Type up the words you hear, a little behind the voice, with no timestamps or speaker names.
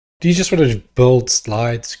Do you just want to build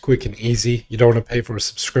slides quick and easy? You don't want to pay for a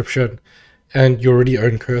subscription and you already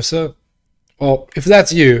own Cursor? Well, if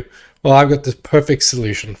that's you, well, I've got the perfect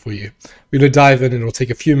solution for you. We're going to dive in and it'll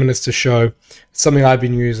take a few minutes to show. It's something I've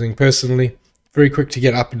been using personally. Very quick to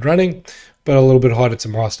get up and running, but a little bit harder to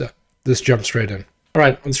master. Let's jump straight in. All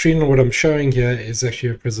right, on screen, what I'm showing here is actually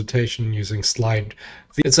a presentation using SlideV.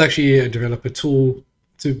 It's actually a developer tool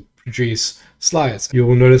to produce slides.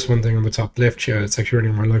 You'll notice one thing on the top left here. It's actually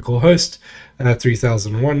running my local host,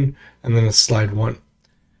 3001, and then a slide 1. I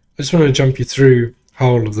just want to jump you through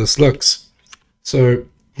how all of this looks. So you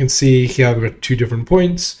can see here I've got 2 different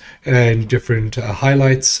points and different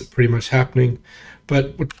highlights pretty much happening.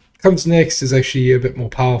 But what comes next is actually a bit more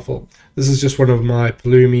powerful. This is just one of my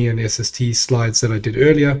Pulumi and SST slides that I did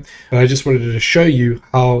earlier. And I just wanted to show you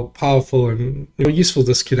how powerful and useful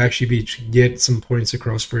this could actually be to get some points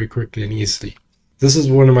across very quickly and easily. This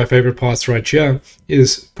is one of my favorite parts right here,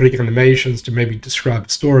 is putting animations to maybe describe a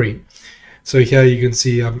story. So here you can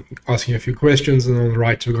see I'm asking a few questions, and on the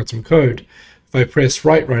right we've got some code. If I press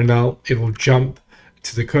right now, it will jump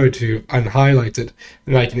to the code to unhighlight it,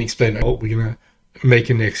 and I can explain, oh, we're going to make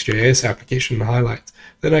a Next.js application and highlight.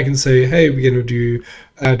 Then I can say, hey, we're going to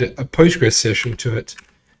add a Postgres session to it,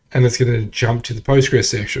 and it's going to jump to the Postgres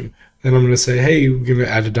session. Then I'm going to say, hey, we're going to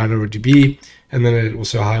add a DynamoDB, and then it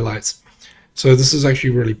also highlights. So this is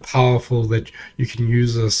actually really powerful that you can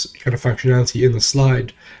use this kind of functionality in the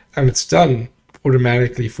slide, and it's done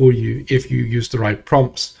automatically for you if you use the right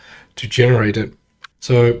prompts to generate it.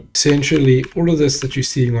 So essentially, all of this that you're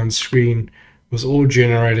seeing on screen was all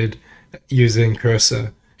generated using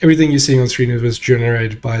Cursor. Everything you're seeing on screen was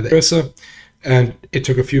generated by the Cursor, and it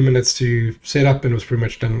took a few minutes to set up and was pretty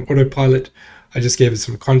much done on autopilot. I just gave it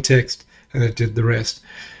some context and it did the rest.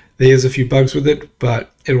 There's a few bugs with it,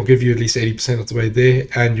 but it will give you at least 80% of the way there,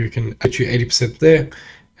 and you can actually 80% there,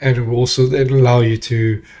 and it will also then allow you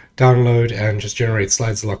to download and just generate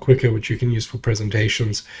slides a lot quicker, which you can use for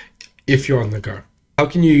presentations if you're on the go. How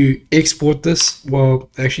can you export this? Well,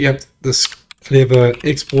 actually you have this clever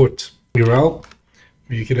export URL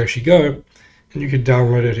where you can actually go and you can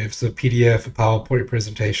download it if it's a PDF, a PowerPoint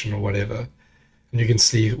presentation or whatever, and you can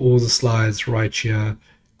see all the slides right here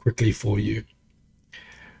quickly for you.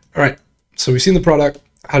 All right, so we've seen the product.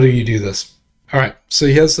 How do you do this? All right, so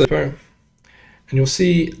here's the info, and you'll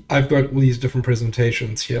see I've got all these different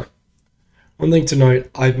presentations here. One thing to note,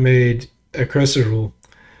 I've made a cursor rule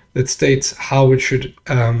that states how it should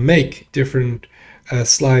make different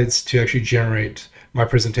slides to actually generate my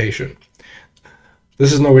presentation.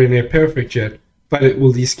 This is nowhere near perfect yet, but it will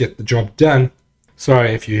at least get the job done. Sorry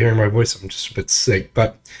if you're hearing my voice, I'm just a bit sick,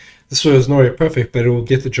 but this one is nowhere perfect, but it will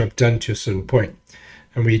get the job done to a certain point.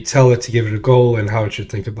 And we tell it to give it a goal and how it should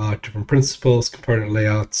think about different principles, component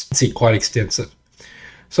layouts. It's quite extensive.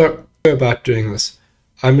 So go about doing this.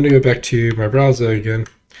 I'm going to go back to my browser again,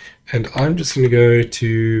 and I'm just going to go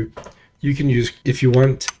to, you can use, if you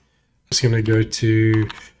want, I'm just going to go to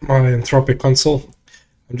my Anthropic console.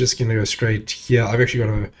 I'm just going to go straight here. I've actually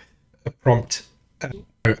got a prompt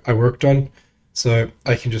I worked on, so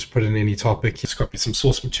I can just put in any topic. Just copy some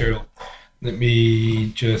source material. Let me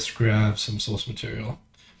just grab some source material.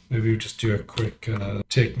 Maybe we'll just do a quick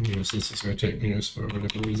tech news. Let's just go tech news for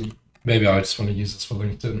whatever reason. Maybe I just want to use this for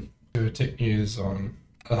LinkedIn. Do tech news on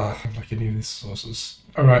like any of these sources.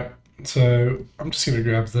 All right, so I'm just going to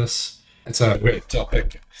grab this. It's a weird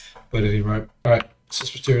topic, but anyway. All right,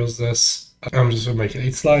 source materials this. I'm just going to make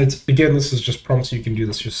 8 slides. Again, this is just prompts. You can do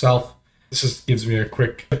this yourself. This just gives me a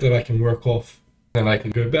quick that I can work off. Then I can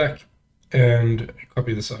go back and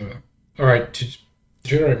copy this over. All right, to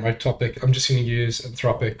generate my topic, I'm just going to use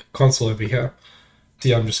Anthropic console over here.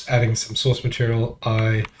 See, I'm just adding some source material.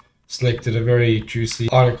 I selected a very juicy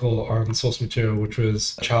article on source material, which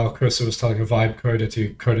was how Cursor was telling a vibe coder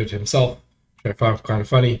to code it himself, which I found kind of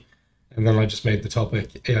funny. And then I just made the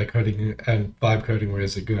topic AI coding and vibe coding, where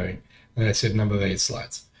is it going? And I said number of 8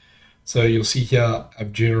 slides. So you'll see here,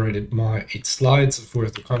 I've generated my 8 slides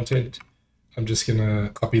worth of content. I'm just going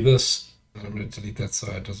to copy this. And I'm going to delete that so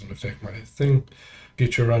it doesn't affect my thing.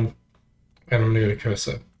 Future run, and I'm going to go to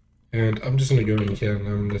Cursor. And I'm just going to go in here and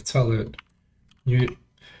I'm going to tell it,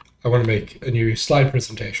 I want to make a new slide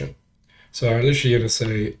presentation. So I'm literally going to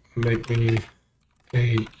say, make me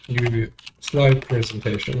a new slide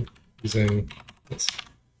presentation using this.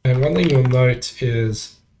 And one thing you'll note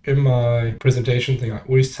is in my presentation thing, I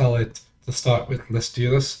always tell it to start with, let's do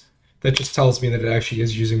this. That just tells me that it actually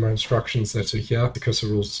is using my instructions that are here, because the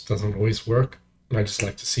rules doesn't always work. And I just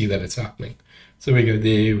like to see that it's happening. So we go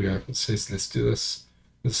there, we go, it says, let's do this.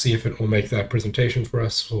 Let's see if it will make that presentation for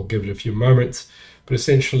us. We'll give it a few moments. But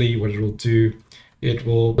essentially what it will do it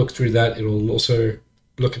will look through that. It will also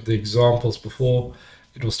look at the examples before.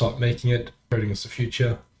 It will start making it. Coding is the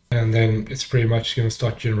future. And then it's pretty much going to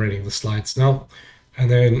start generating the slides now.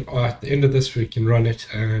 And then at the end of this, we can run it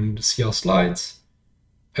and see our slides.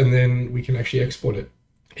 And then we can actually export it.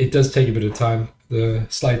 It does take a bit of time. The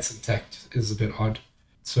slide syntax is a bit odd.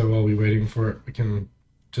 So while we're waiting for it, we can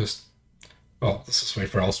just, well, let's just wait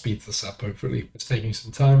for it. I'll speed this up, hopefully. It's taking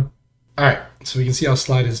some time. All right, so we can see our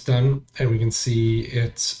slide is done, and we can see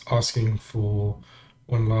it's asking for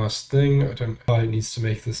one last thing. I don't know how it needs to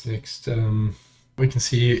make this next. We can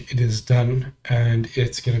see it is done, and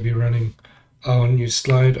it's going to be running our new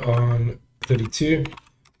slide on 32.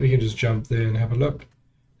 We can just jump there and have a look.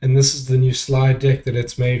 And this is the new slide deck that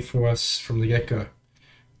it's made for us from the get-go.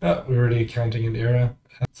 We're already encountering an error,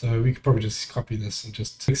 so we could probably just copy this and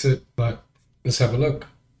just fix it, but let's have a look.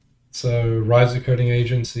 So Riser coding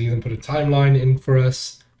agents even put a timeline in for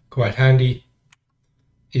us, quite handy.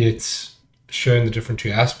 It's shown the different two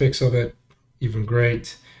aspects of it, even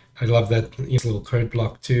great. I love that little code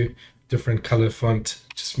block too. Different color font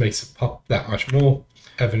just makes it pop that much more.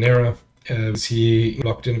 Have an error. See,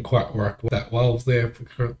 block didn't quite work that well there.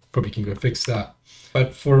 Probably can go fix that.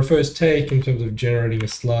 But for a first take, in terms of generating a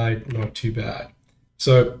slide, not too bad.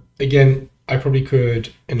 So again, I probably could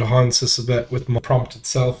enhance this a bit with my prompt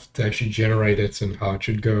itself to actually generate it and how it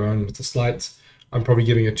should go on with the slides. I'm probably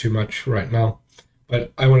giving it too much right now,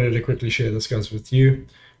 but I wanted to quickly share this, guys, with you,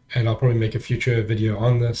 and I'll probably make a future video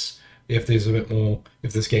on this if there's a bit more,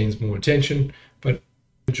 if this gains more attention. But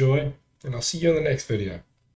enjoy, and I'll see you in the next video.